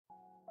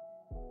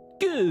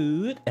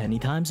Good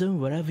anytime zone,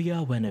 wherever you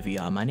are, whenever you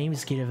are. My name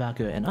is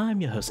Kiray and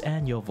I'm your host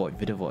and your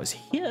video voice.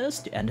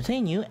 Here's to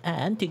entertain you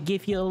and to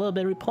give you a little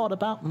bit of report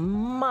about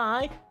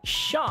my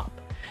shop.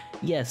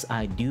 Yes,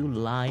 I do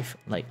live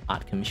like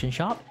art commission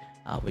shop,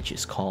 which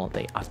is called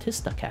the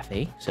Artista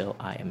Cafe. So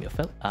I am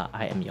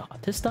your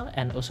artista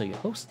and also your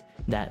host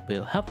that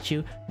will help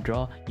you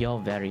draw your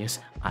various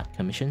art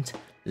commissions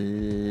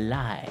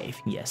live.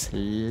 Yes,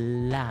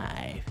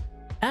 live.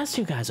 As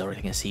you guys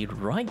already can see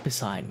right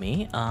beside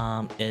me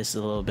is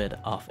a little bit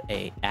of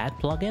a ad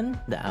plugin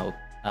that I'll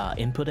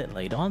input it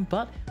later on,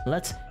 but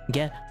let's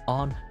get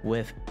on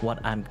with what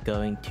I'm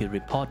going to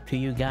report to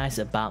you guys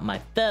about my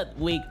third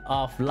week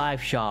of live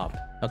shop.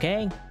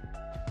 Okay,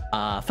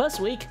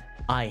 first week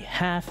I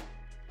have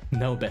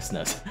no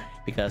business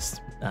because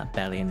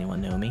barely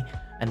anyone know me,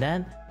 and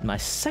then my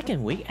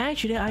second week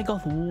actually I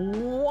got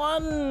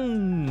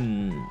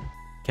 1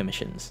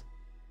 commissions.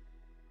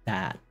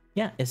 That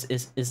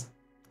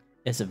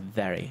it's a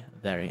very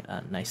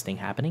nice thing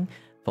happening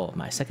for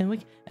my second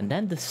week. And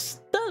then the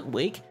third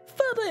week,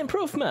 further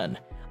improvement,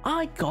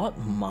 I got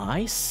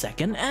my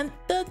second and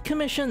third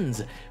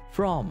commissions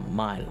from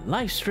my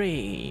live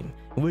stream,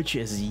 which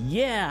is,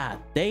 yeah,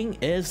 thing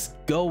is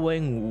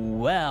going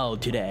well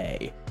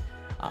today,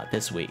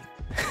 this week.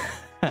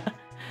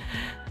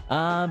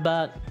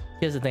 But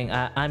here's the thing,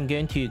 I'm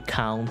going to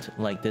count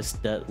like this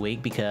third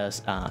week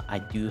because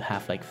I do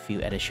have like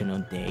few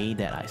additional day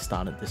that I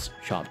started this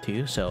shop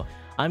too, so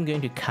I'm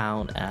going to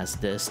count as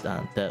this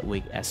third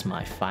week as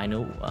my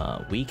final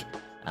week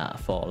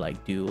for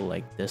like do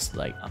like this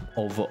like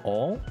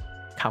overall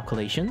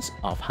calculations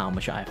of how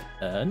much I've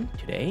earned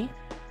today.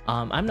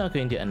 I'm not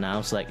going to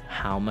announce like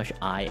how much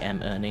I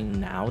am earning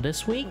now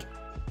this week,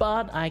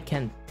 but I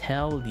can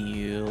tell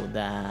you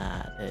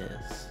that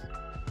is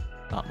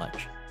not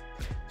much.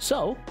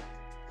 So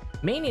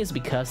mainly it's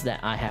because that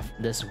I have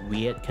this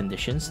weird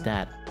conditions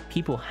that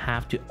people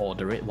have to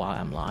order it while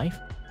I'm live,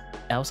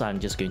 else I'm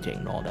just going to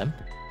ignore them.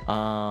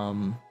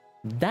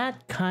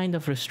 That kind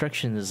of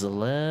restriction is a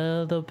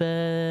little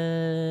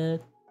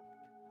bit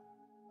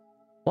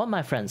what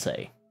my friends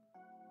say.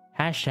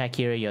 Hashtag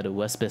Kiray, you're the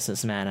worst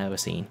businessman I've ever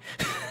seen.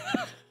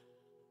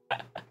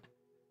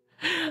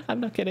 I'm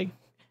not kidding.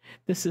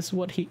 This is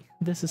what he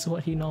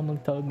normally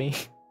told me.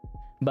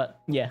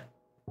 But yeah.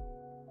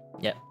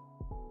 Yep.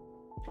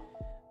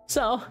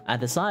 So I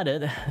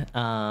decided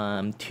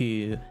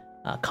to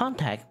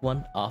contact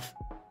one of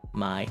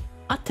my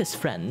artist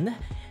friend.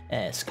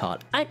 It's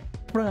called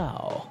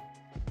Eyebrow.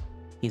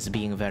 He's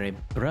being very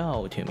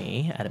bro to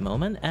me at the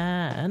moment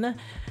and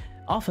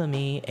offer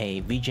me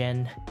a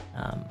VGen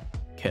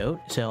code.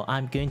 So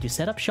I'm going to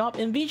set up shop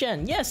in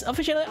VGen. Yes,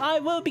 officially I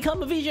will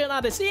become a VGen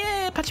artist.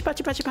 Yeah, patchy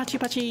patchy patchy patchy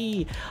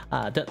patchy.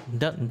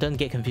 Don't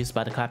get confused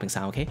by the clapping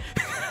sound, okay?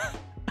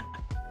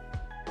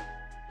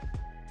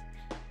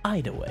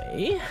 Either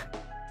way,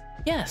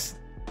 yes.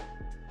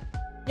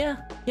 Yeah,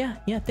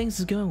 things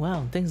is going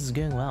well. Things is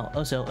going well.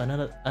 Also,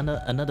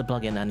 another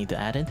plugin I need to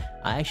add in.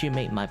 I actually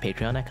made my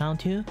Patreon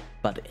account too,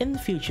 but in the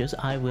futures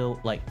I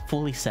will like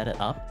fully set it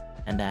up,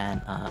 and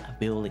then I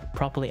will like,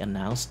 properly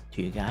announce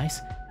to you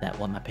guys that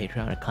what my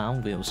Patreon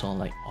account will also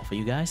like offer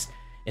you guys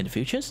in the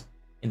futures.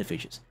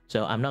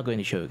 So I'm not going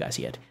to show you guys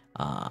yet.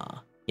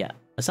 Yeah.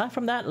 Aside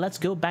from that, let's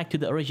go back to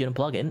the original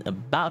plugin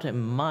about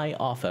my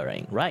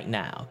offering right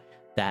now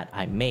that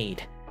I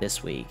made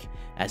this week.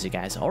 As you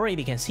guys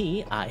already can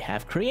see, I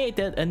have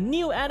created a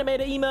new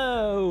animated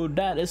emote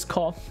that is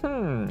called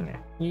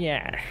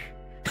yeah.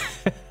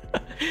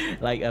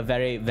 Like a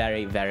very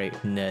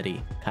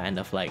nerdy kind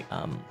of like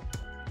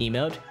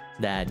emote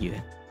that you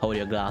hold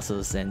your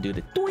glasses and do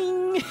the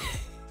twing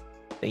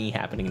thing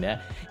happening there.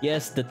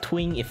 Yes, the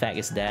twing effect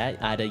is there.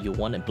 Either you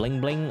want it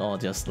bling bling or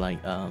just like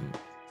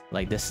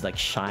this like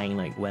shine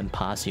like went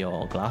past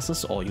your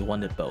glasses, or you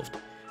want it both.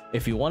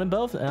 If you want it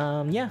both,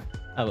 yeah,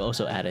 I will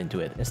also add into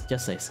it. It's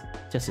just a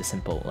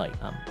simple like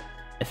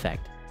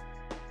effect,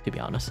 to be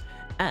honest.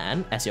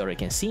 And as you already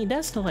can see,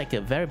 that's like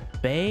a very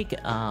big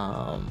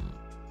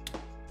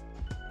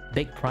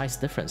price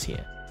difference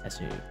here. As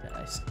you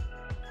guys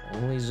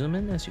only zoom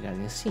in, as you guys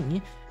can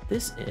see,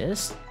 this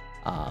is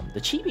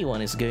the chibi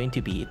one is going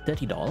to be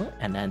 $30,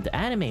 and then the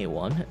anime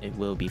one it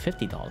will be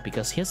 $50.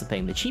 Because here's the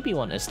thing, the chibi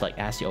one is like,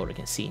 as you already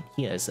can see,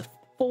 here is a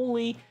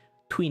fully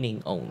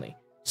tweening only.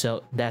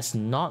 So there's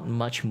not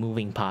much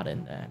moving part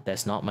in there.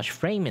 There's not much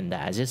frame in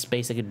that. I just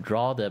basically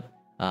draw the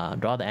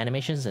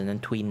animations and then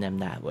tween them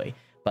that way.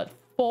 But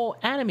for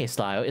anime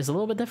style, it's a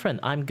little bit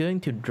different. I'm going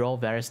to draw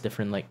various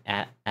different like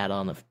add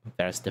on of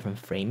various different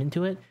frame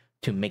into it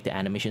to make the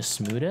animation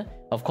smoother.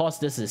 Of course,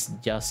 this is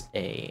just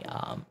a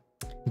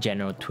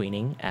general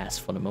tweening as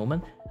for the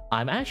moment.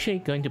 I'm actually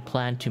going to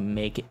plan to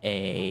make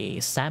a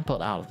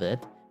sample out of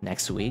it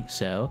next week.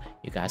 So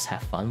you guys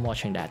have fun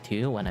watching that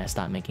too when I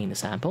start making the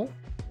sample.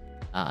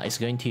 It's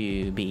going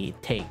to be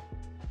take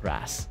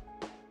grass.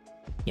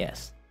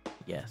 Yes.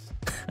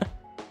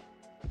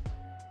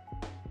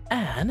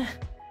 and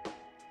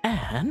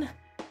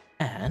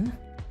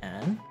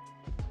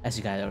As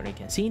you guys already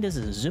can see, this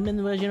is a zoom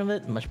in version of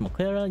it, much more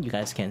clearer. You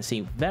guys can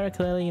see very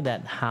clearly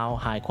that how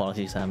high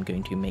qualities I'm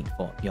going to make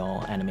for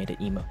your animated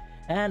emote.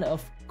 And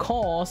of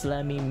course,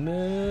 let me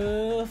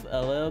move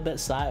a little bit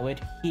sideways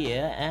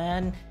here,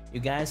 and you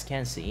guys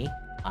can see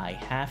I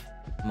have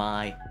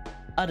my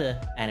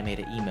other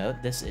animated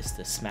emote. This is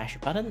the smash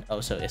button.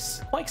 Also,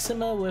 it's quite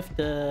similar with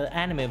the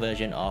anime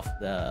version of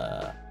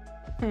the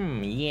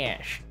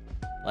yes,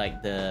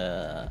 like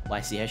the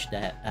YCH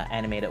that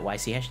animated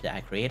YCH that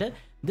I created.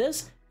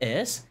 This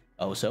is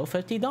also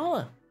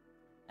 $50.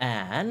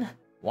 And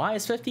why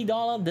is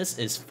 $50? This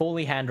is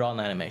fully hand-drawn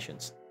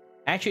animations.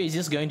 Actually, it's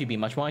just going to be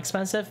much more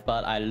expensive,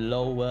 but I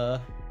lower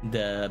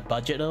the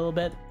budget a little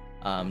bit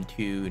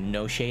to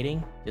no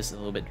shading, just a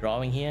little bit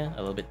drawing here, a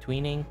little bit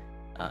tweening,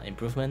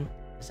 improvement,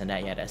 this and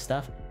that, yeah, that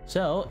stuff.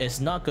 So it's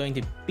not going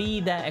to be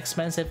that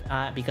expensive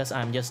because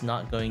I'm just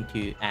not going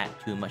to add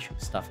too much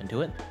stuff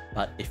into it.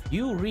 But if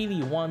you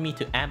really want me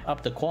to amp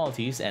up the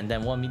qualities and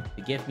then want me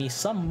to give me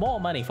some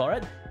more money for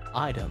it,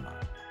 I don't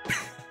mind.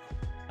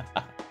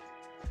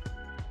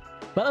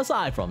 But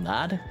aside from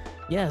that,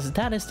 yes,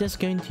 that is just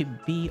going to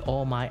be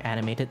all my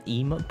animated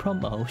emote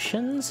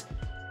promotions.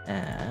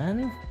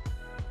 And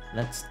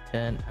let's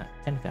turn...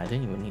 I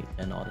don't even need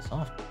to turn all this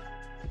off.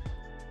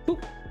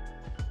 Boop.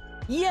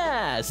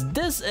 Yes,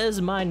 this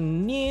is my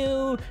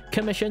new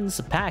commissions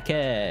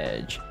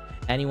package.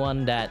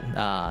 Anyone that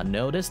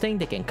know this thing,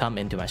 they can come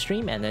into my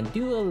stream and then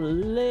do a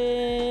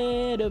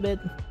little bit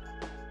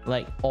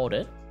like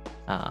audit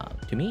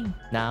to me.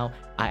 Now,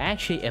 I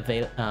actually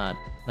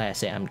like I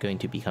say, I'm going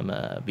to become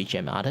a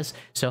VGM artist,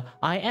 so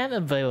I am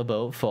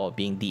available for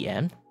being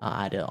DM'd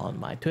either on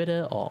my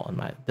Twitter or on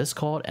my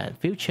Discord, and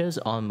futures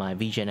on my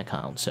VGN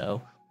account. So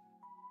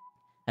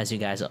as you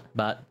guys,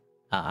 but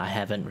I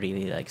haven't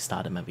really like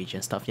started my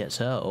VGN stuff yet.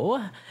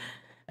 So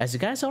as you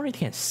guys already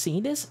can see,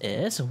 this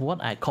is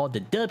what I call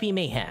the Derpy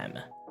Mayhem.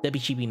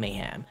 Derpy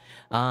Mayhem.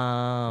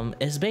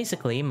 It's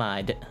basically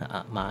my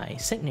my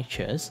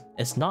signatures.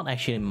 It's not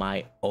actually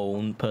my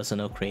own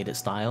personal created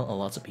style. A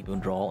lot of people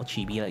draw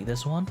chibi like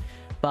this one,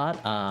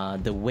 but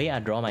the way I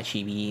draw my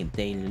chibi,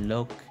 they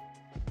look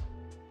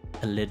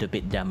a little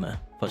bit dumber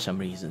for some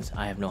reasons.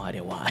 I have no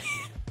idea why.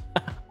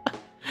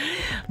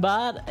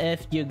 But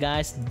if you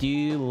guys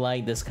do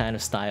like this kind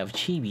of style of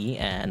chibi,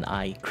 and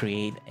I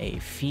create a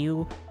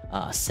few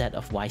set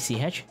of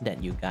YCH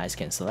that you guys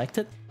can select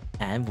it,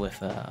 and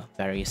with a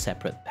very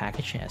separate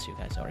package, as you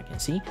guys already can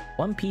see.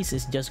 One piece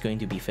is just going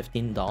to be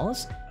 $15.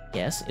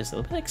 Yes, it's a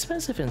little bit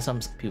expensive in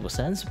some people's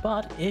sense,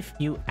 but if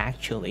you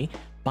actually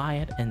buy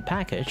it in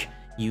package,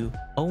 you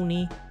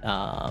only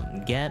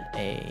get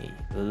a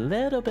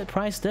little bit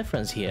price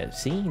difference here.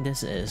 See,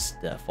 this is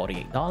the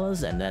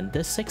 $48, and then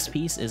this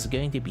 6-piece is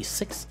going to be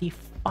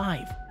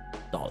 $65.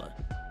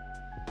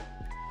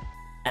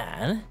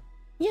 And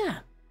yeah,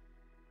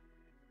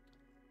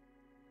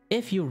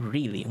 if you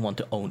really want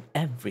to own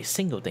every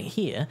single thing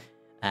here,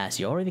 as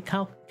you already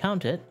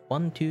counted,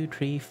 1, 2,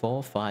 3,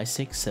 4, 5,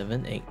 6,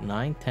 7, 8,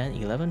 9, 10,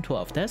 11,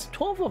 12. There's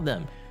 12 of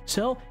them.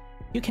 So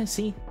you can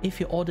see if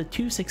you order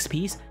 2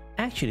 6-piece,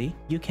 actually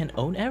you can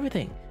own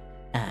everything.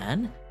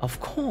 And of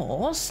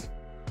course,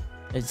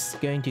 it's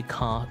going to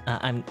cost.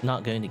 I'm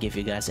not going to give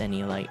you guys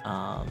any like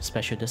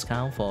special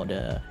discount for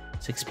the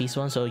 6-piece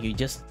one. So you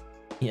just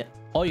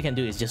all you can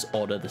do is just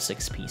order the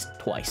 6-piece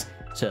twice.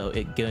 So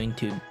it's going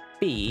to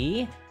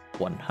be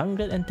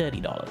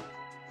 $130.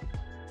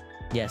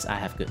 Yes, I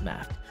have good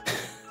math.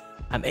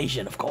 I'm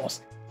Asian, of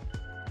course.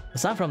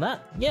 Aside from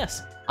that,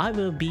 yes, I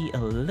will be a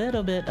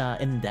little bit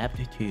in depth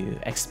to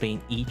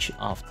explain each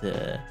of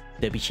the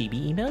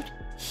chibi emote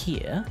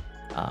here.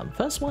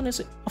 First one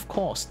is, of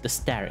course, the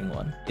staring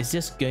one. It's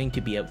just going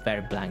to be a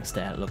very blank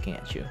stare looking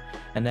at you.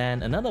 And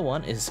then another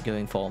one is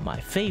going for my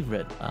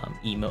favorite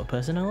emote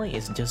personally.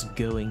 Is just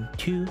going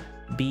to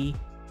be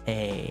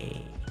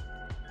a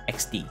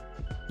XD.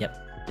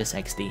 Yep, just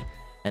XD.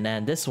 And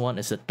then this one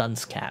is a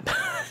dunce cap.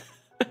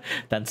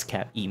 Dunce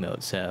cap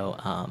emote. So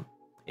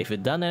if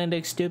you've done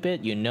anything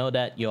stupid, you know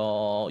that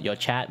your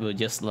chat will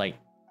just like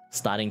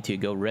starting to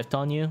go rift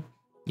on you.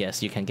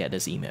 Yes, you can get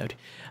this emote.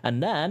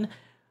 And then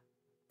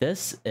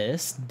this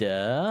is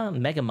the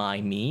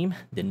Megamind meme,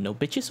 the no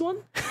bitches one.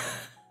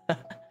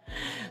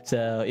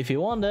 So if you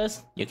want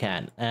this, you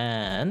can.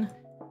 And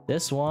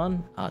this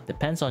one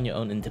depends on your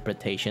own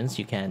interpretations.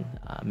 You can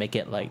make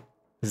it like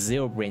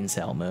 0 brain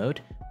cell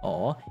mode,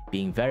 or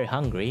being very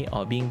hungry,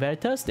 or being very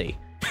thirsty.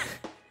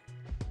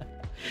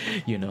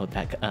 You know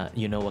that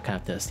you know what kind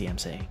of thirsty I'm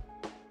saying.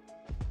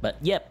 But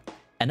yep.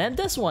 And then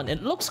this one,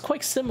 it looks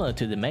quite similar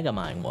to the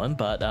Megamind one,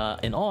 but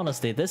in all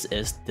honesty, this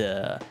is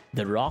the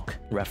Rock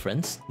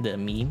reference, the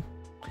meme.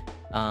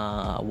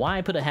 Why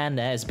I put a hand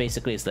there is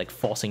basically it's like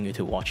forcing you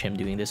to watch him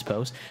doing this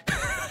pose.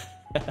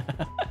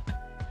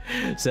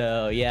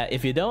 So yeah,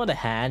 if you don't want a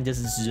hand,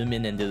 just zoom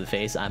in into the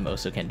face. I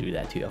also can do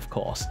that too, of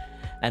course.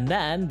 And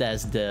then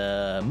there's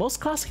the most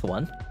classic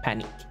one,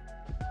 Panic.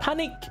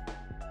 Panic!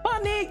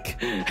 Panic!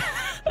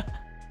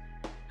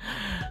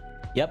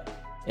 Yep.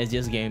 It's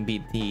just going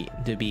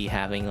to be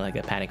having like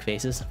a panic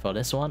faces for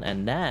this one.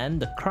 And then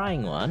the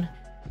crying one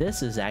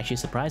this is actually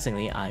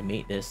surprisingly, I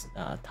made this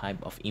type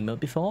of emote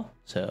before.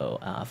 So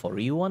for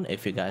real one,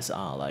 if you guys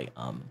are like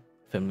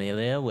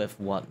familiar with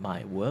what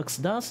my works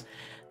does.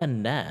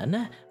 And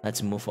then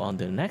let's move on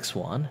to the next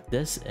one.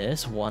 This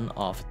is one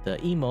of the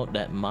emote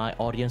that my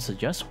audience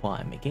suggests while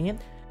I'm making it,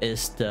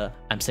 is the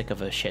I'm sick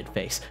of a shit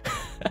face.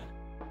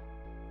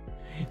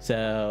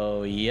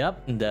 So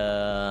yep,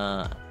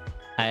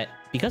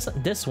 because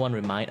this one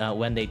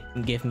when they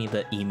give me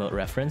the emote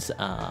reference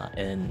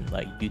in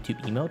like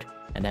YouTube emote,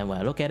 and then when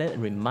I look at it,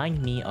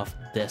 remind me of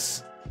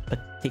this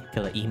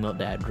particular emote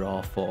that I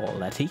draw for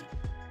Letty.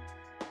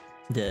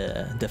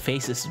 The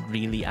face is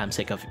really I'm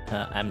sick of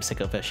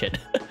a shit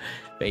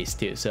face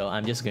too. So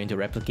I'm just going to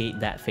replicate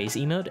that face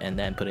emote and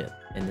then put it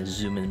in the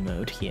zoom in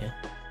mode here.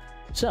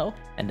 So,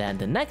 and then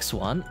the next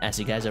one, as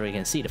you guys already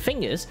can see, the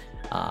fingers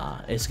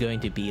is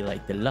going to be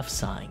like the love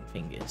sign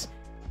fingers.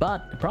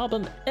 But the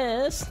problem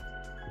is,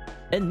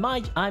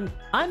 I'm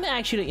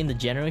actually in the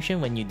generation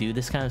when you do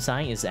this kind of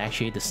sign is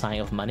actually the sign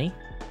of money.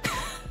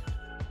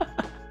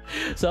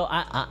 So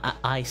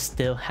I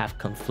still have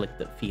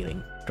conflicted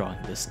feeling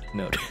drawing this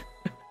emote.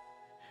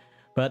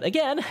 But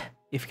again,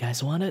 if you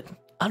guys want it,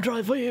 I'll draw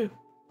it for you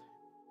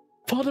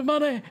for the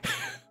money.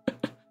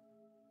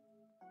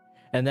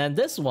 And then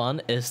this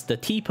one is the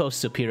T-pose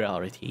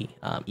superiority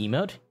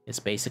emote. It's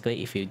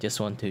basically if you just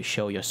want to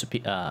show your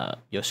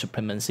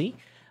supremacy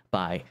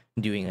by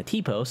doing a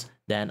T-pose,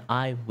 then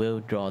I will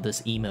draw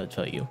this emote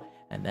for you.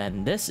 And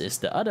then this is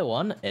the other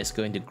one. It's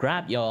going to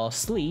grab your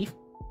sleeve,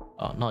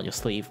 or not your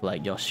sleeve,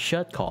 like your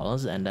shirt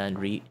collars, and then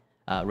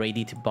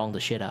ready to bong the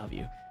shit out of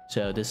you.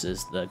 So this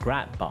is the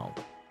grab bong.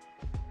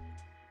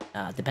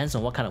 Depends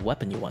on what kind of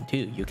weapon you want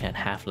too. You can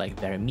have like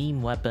very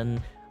mean weapon,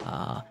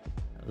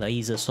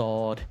 laser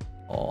sword,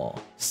 or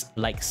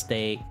like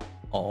steak,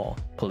 or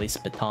police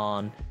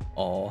baton,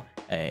 or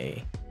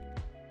a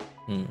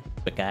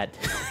baguette.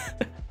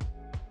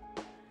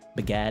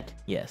 Baguette,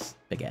 yes,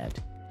 baguette.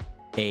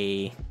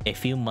 A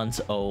few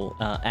months old,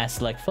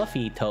 as like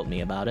Fluffy told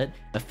me about it,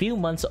 a few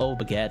months old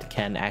baguette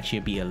can actually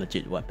be a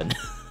legit weapon.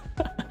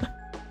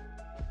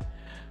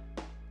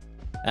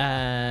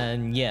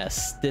 And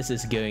yes, this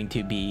is going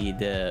to be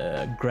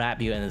the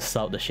grab you and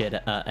assault the shit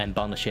and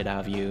bomb the shit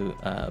out of you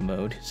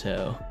mode.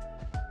 So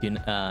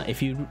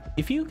if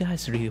you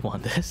guys really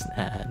want this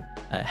and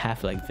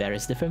have like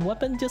various different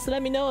weapons, just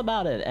let me know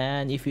about it.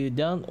 And if you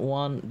don't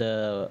want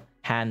the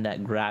hand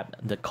that grab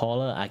the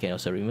collar, I can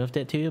also remove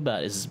it too,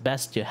 but it's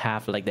best to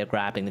have like they're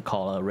grabbing the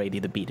collar ready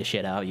to beat the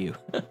shit out of you.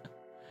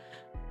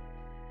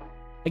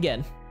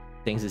 Again,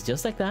 things is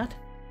just like that.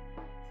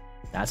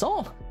 That's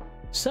all.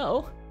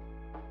 So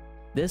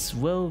this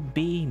will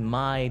be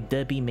my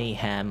Derpy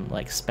Mayhem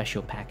like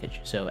special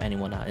package. So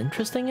anyone are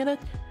interested in it,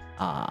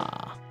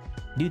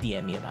 do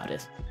DM me about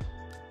it.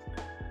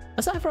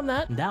 Aside from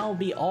that, that'll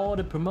be all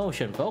the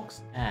promotion,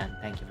 folks. And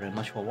thank you very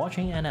much for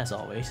watching. And as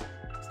always,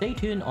 stay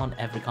tuned on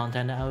every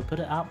content that I will put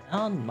up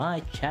on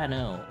my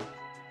channel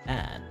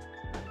and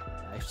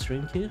live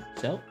stream too.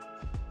 So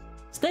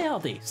stay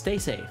healthy, stay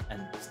safe,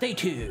 and stay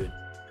tuned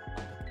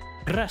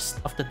on the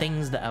rest of the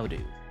things that I'll do.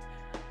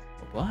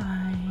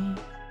 Bye.